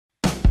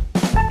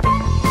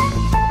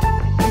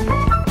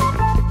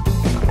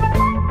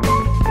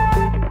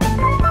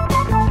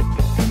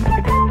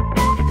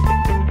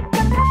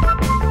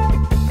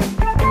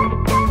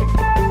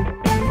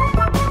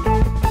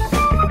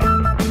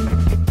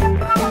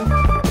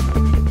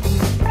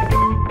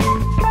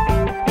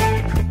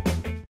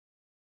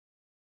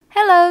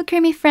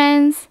creamy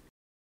friends!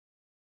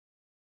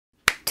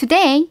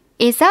 Today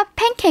is a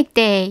pancake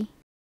day.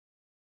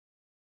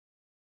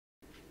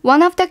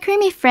 One of the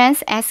creamy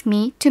friends asked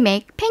me to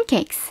make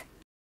pancakes.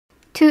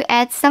 To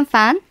add some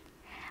fun,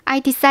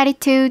 I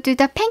decided to do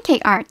the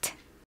pancake art.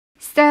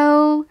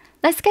 So,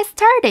 let's get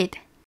started.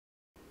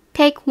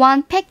 Take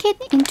one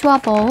packet into a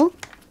bowl.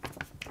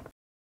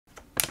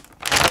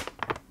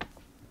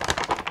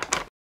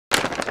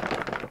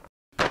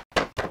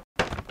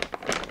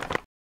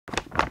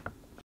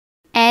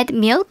 Add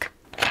milk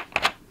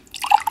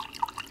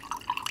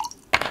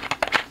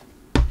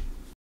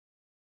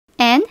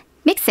and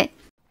mix it.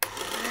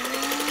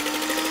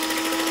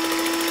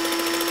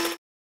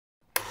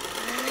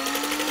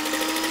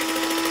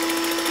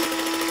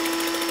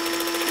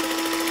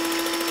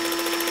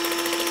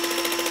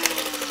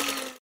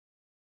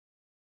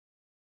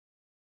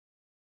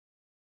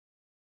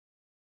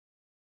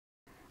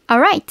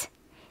 Alright,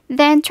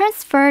 then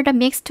transfer the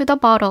mix to the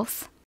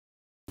bottles.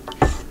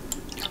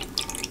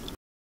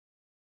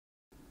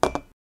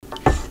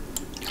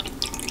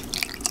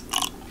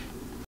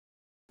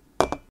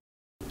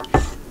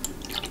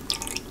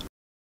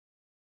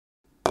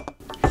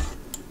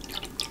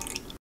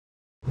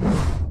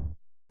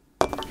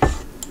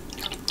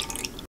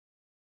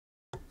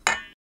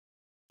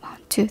 One,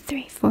 two,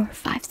 three, 4,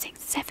 5, 6,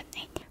 7,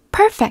 8.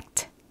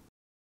 Perfect!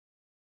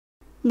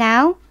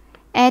 Now,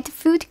 add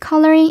food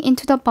coloring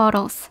into the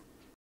bottles.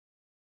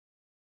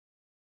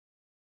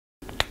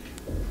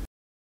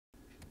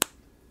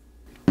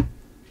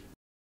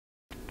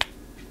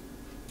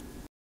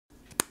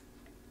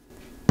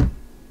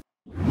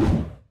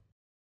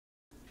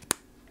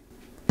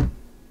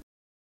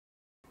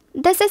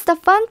 This is the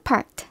fun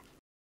part.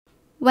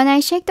 When I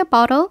shake the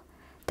bottle,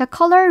 the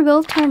color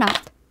will turn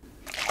out.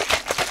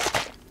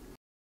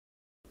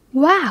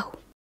 Wow!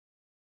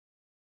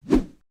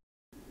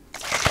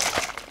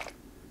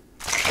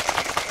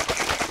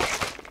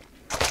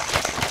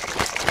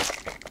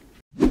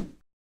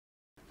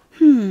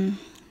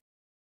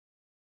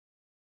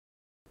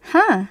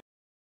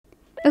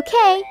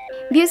 Okay,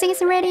 music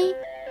is ready,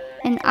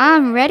 and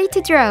I'm ready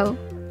to draw.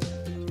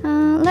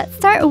 Let's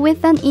start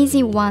with an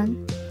easy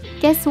one.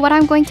 Guess what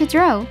I'm going to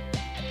draw?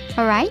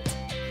 Alright,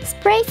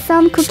 spray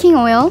some cooking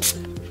oil.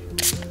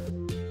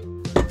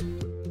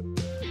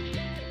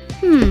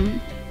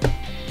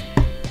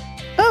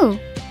 Ooh!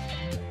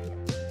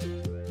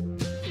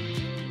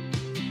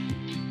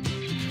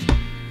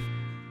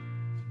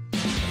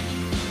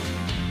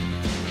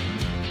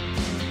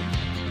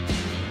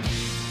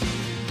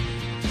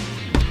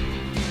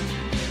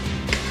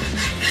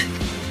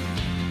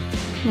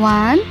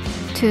 One,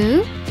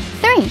 two,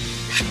 three.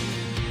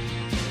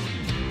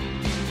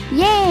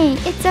 Yay!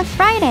 It's a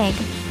fried egg.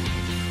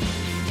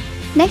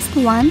 Next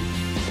one.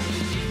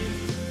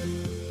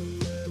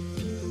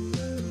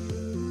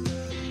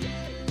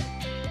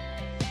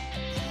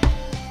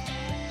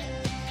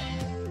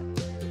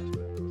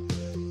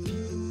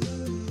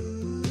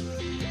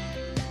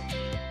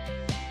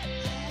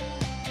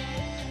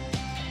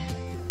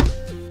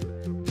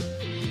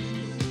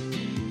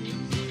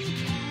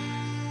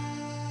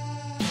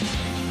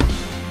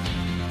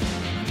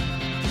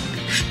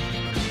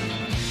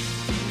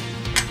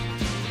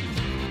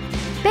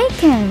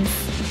 Bacons.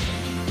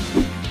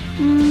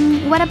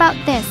 What about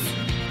this?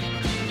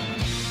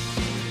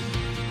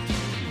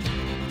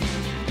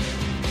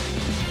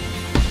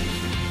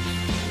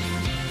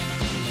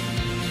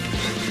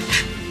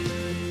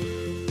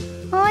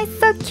 Oh, it's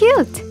so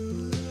cute.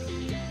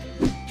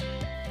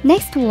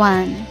 Next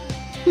one.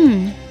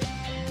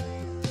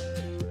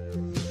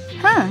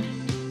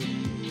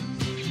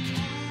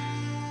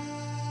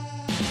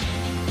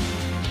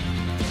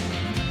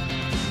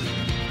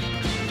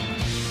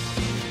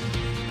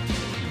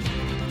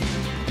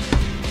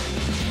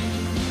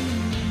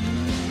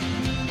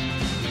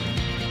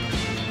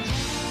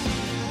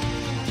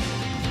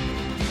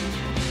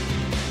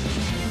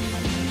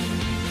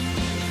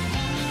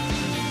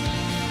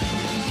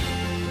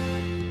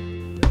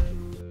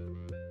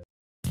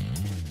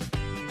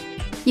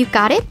 You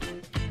got it?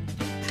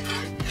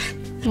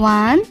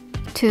 1,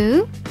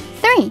 2,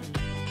 3.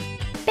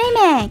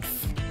 Baymax!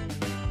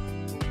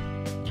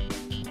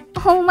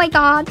 Oh my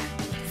god,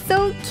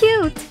 so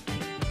cute!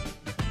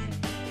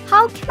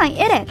 How can I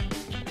eat it?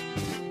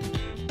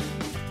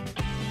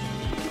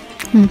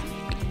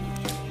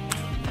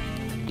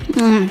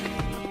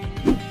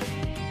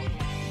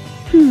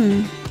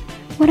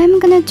 What am I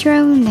gonna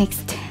draw next?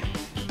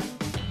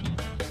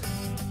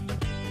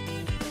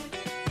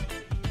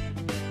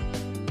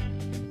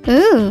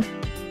 Ooh!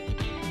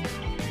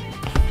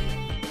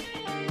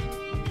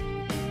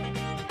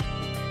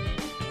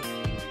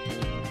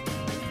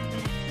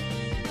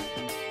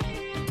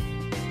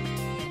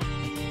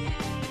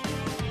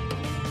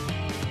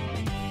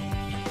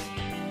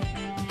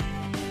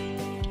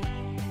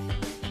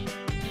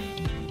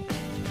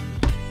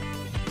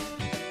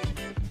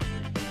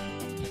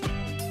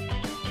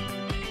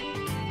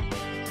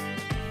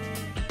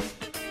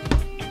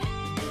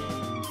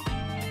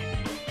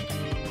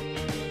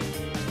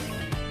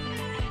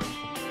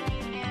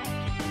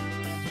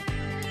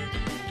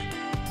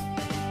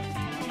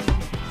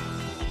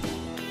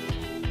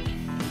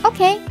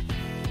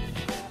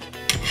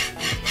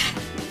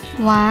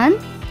 1,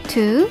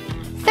 2,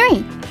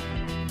 3.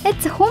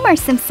 It's Homer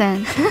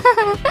Simpson.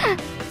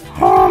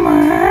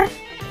 Homer.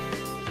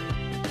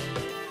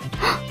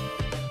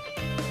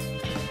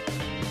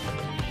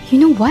 You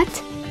know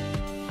what?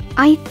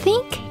 I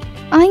think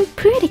I'm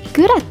pretty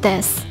good at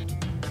this.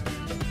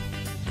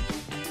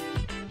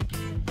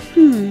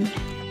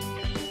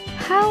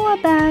 How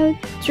about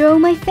draw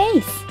my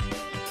face?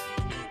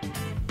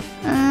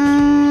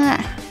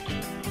 Ugh.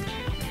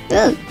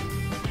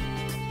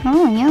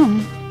 Oh,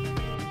 yum.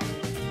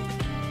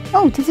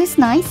 Oh, this is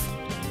nice.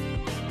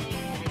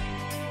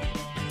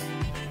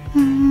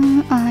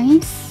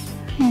 Eyes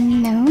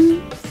and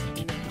nose,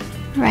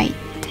 right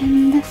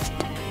and left.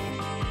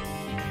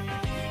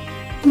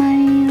 My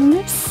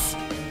lips.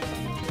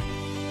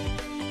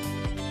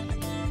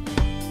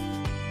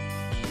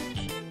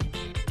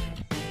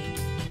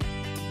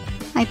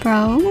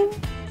 Eyebrow.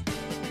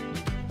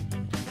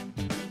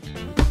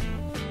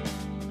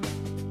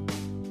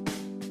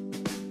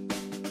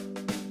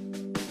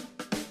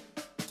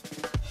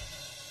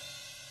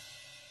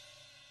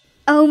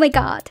 Oh my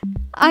god,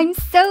 I'm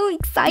so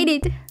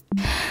excited.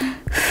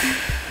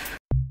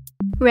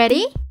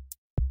 Ready?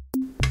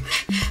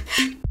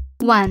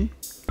 1,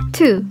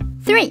 2,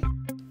 3.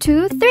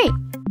 2, 3.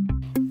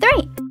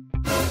 3.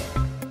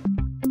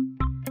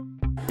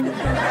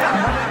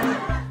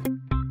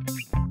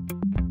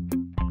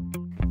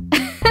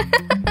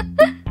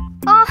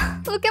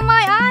 Oh, look at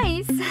my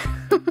eyes.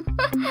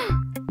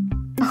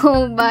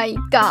 Oh my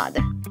god.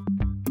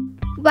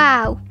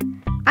 Wow,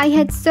 I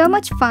had so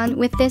much fun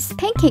with this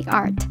pancake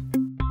art.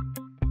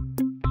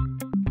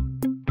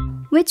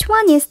 Which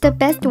one is the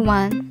best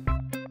one?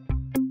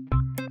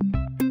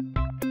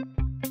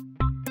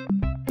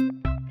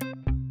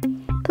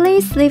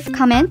 Please leave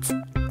comments,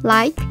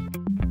 like,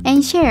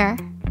 and share.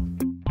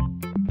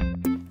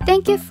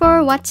 Thank you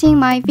for watching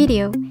my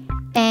video,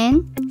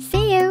 and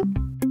see you!